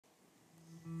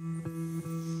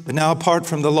But now apart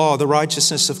from the law, the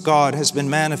righteousness of God has been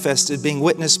manifested, being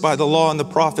witnessed by the law and the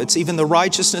prophets, even the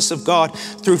righteousness of God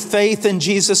through faith in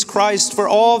Jesus Christ for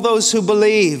all those who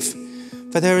believe.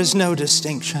 For there is no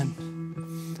distinction.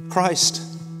 Christ.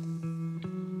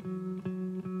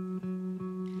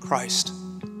 Christ.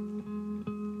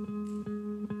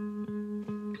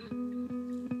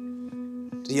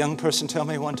 A young person told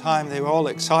me one time, they were all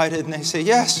excited and they said,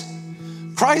 yes,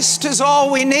 Christ is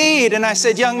all we need. And I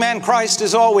said, young man, Christ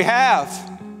is all we have.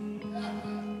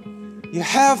 You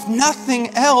have nothing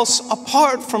else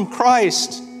apart from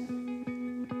Christ.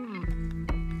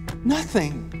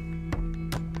 Nothing.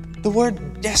 The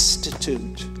word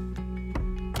destitute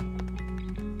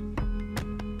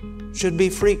should be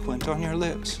frequent on your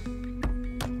lips.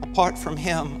 Apart from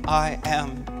Him, I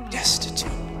am destitute.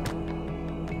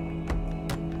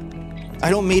 I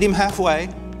don't meet Him halfway.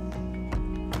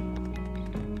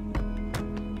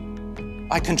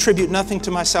 I contribute nothing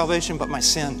to my salvation but my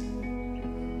sin.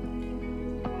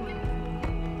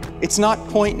 It's not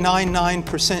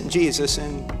 0.99% Jesus or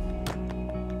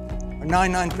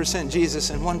 99% Jesus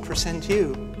and 1%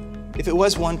 you. If it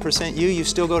was 1% you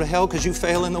still go to hell because you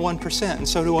fail in the 1%, and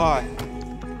so do I.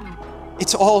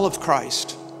 It's all of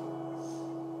Christ.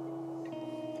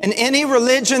 And any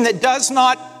religion that does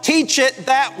not teach it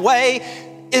that way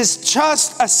is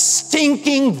just a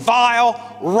stinking,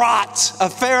 vile rot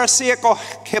of Pharisaical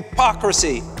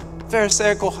hypocrisy.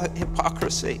 Pharisaical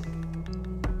hypocrisy.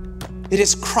 It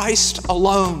is Christ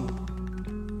alone.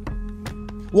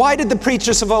 Why did the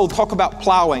preachers of old talk about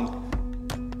plowing?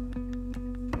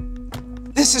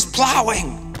 This is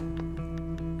plowing.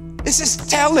 This is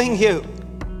telling you.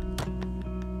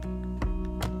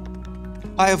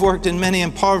 I have worked in many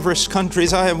impoverished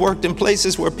countries. I have worked in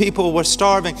places where people were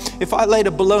starving. If I laid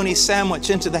a bologna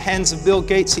sandwich into the hands of Bill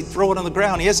Gates, he'd throw it on the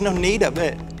ground. He has no need of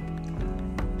it.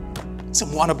 He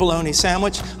doesn't want a bologna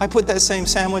sandwich. I put that same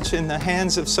sandwich in the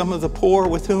hands of some of the poor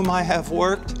with whom I have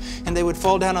worked, and they would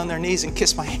fall down on their knees and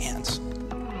kiss my hands.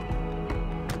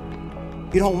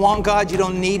 You don't want God, you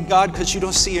don't need God because you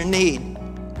don't see your need.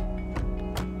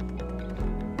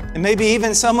 And maybe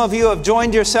even some of you have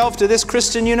joined yourself to this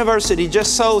Christian university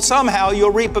just so somehow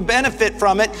you'll reap a benefit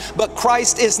from it, but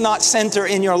Christ is not center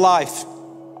in your life.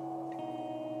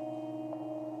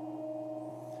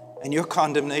 And your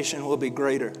condemnation will be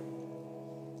greater.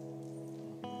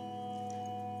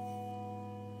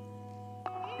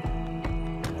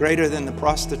 Greater than the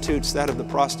prostitutes, that of the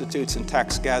prostitutes and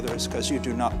tax gatherers, because you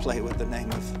do not play with the name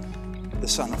of the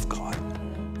Son of God.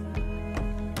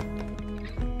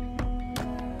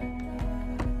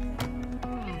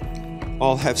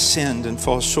 All have sinned and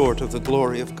fall short of the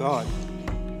glory of God.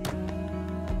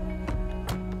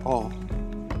 All.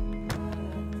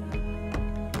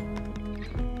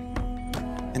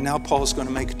 And now Paul's going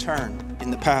to make a turn in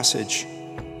the passage.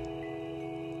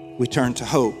 We turn to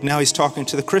hope. Now he's talking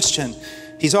to the Christian.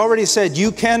 He's already said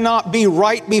you cannot be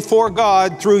right before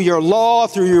God through your law,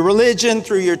 through your religion,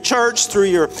 through your church, through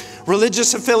your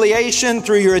religious affiliation,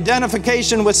 through your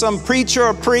identification with some preacher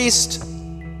or priest.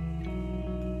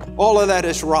 All of that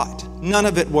is rot. None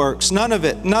of it works. None of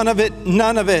it. None of it.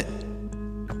 None of it.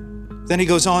 Then he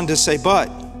goes on to say, but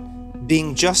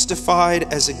being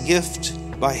justified as a gift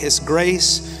by His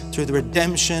grace through the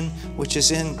redemption which is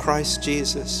in Christ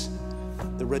Jesus.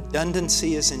 The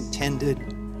redundancy is intended.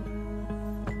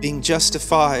 Being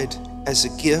justified as a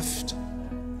gift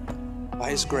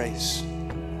by His grace.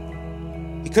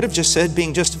 He could have just said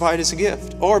being justified as a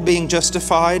gift or being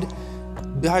justified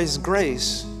by His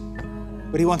grace.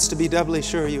 But he wants to be doubly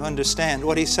sure you understand.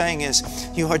 What he's saying is,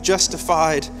 you are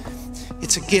justified.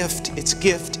 It's a gift, it's a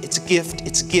gift, it's a gift,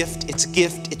 it's a gift, it's a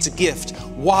gift, it's a gift.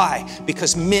 Why?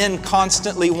 Because men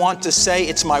constantly want to say,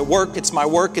 it's my work, it's my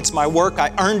work, it's my work.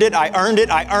 I earned it, I earned it,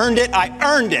 I earned it, I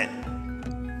earned it.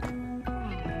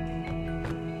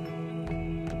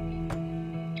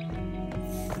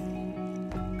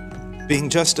 Being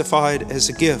justified as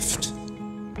a gift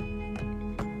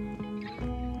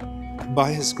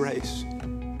by His grace.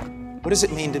 What does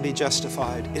it mean to be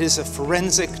justified? It is a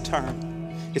forensic term.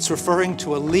 It's referring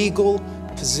to a legal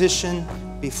position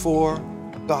before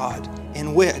God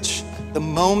in which the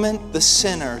moment the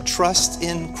sinner trusts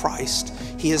in Christ,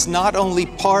 he is not only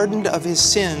pardoned of his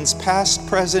sins, past,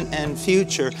 present, and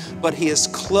future, but he is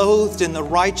clothed in the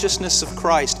righteousness of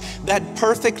Christ. That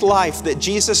perfect life that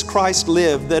Jesus Christ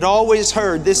lived, that always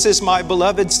heard, this is my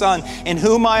beloved Son, in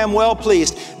whom I am well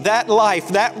pleased. That life,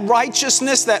 that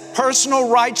righteousness, that personal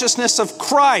righteousness of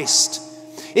Christ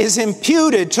is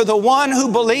imputed to the one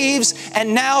who believes,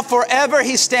 and now forever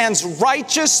he stands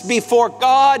righteous before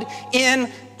God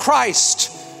in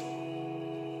Christ.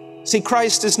 See,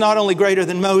 Christ is not only greater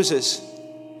than Moses,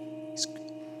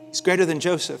 he's greater than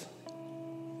Joseph.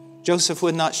 Joseph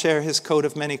would not share his coat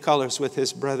of many colors with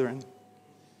his brethren.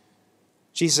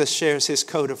 Jesus shares his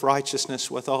coat of righteousness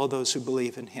with all those who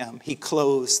believe in him. He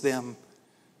clothes them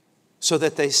so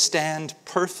that they stand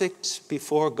perfect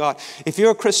before God. If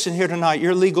you're a Christian here tonight,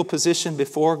 your legal position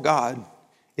before God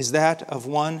is that of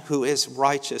one who is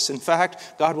righteous. In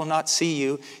fact, God will not see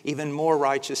you even more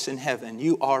righteous in heaven.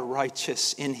 You are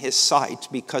righteous in his sight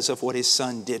because of what his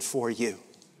Son did for you.